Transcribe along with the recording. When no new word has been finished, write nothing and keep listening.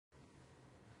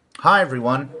Hi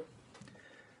everyone.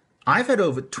 I've had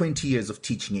over 20 years of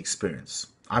teaching experience.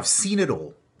 I've seen it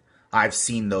all. I've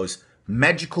seen those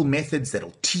magical methods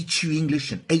that'll teach you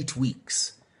English in 8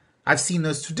 weeks. I've seen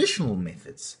those traditional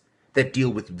methods that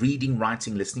deal with reading,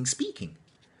 writing, listening, speaking.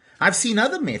 I've seen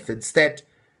other methods that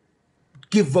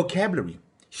give vocabulary,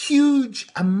 huge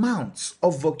amounts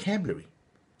of vocabulary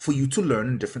for you to learn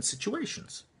in different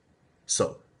situations.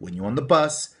 So, when you're on the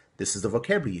bus, this is the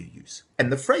vocabulary you use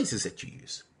and the phrases that you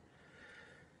use.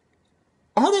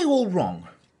 Are they all wrong?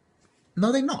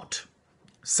 No, they're not.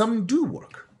 Some do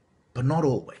work, but not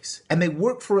always. And they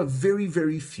work for a very,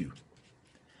 very few.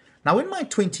 Now, in my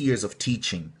 20 years of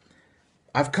teaching,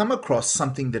 I've come across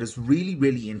something that is really,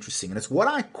 really interesting, and it's what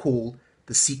I call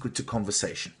the secret to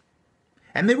conversation.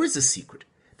 And there is a secret.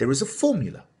 There is a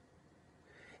formula.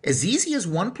 As easy as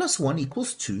 1 + 1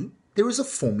 = 2, there is a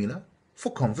formula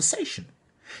for conversation.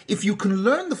 If you can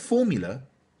learn the formula,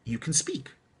 you can speak.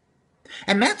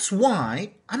 And that's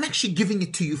why I'm actually giving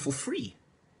it to you for free.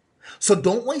 So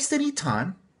don't waste any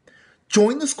time.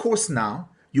 Join this course now.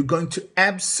 You're going to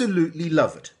absolutely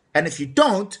love it. And if you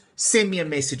don't, send me a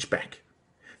message back.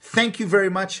 Thank you very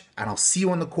much, and I'll see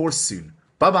you on the course soon.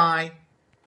 Bye-bye.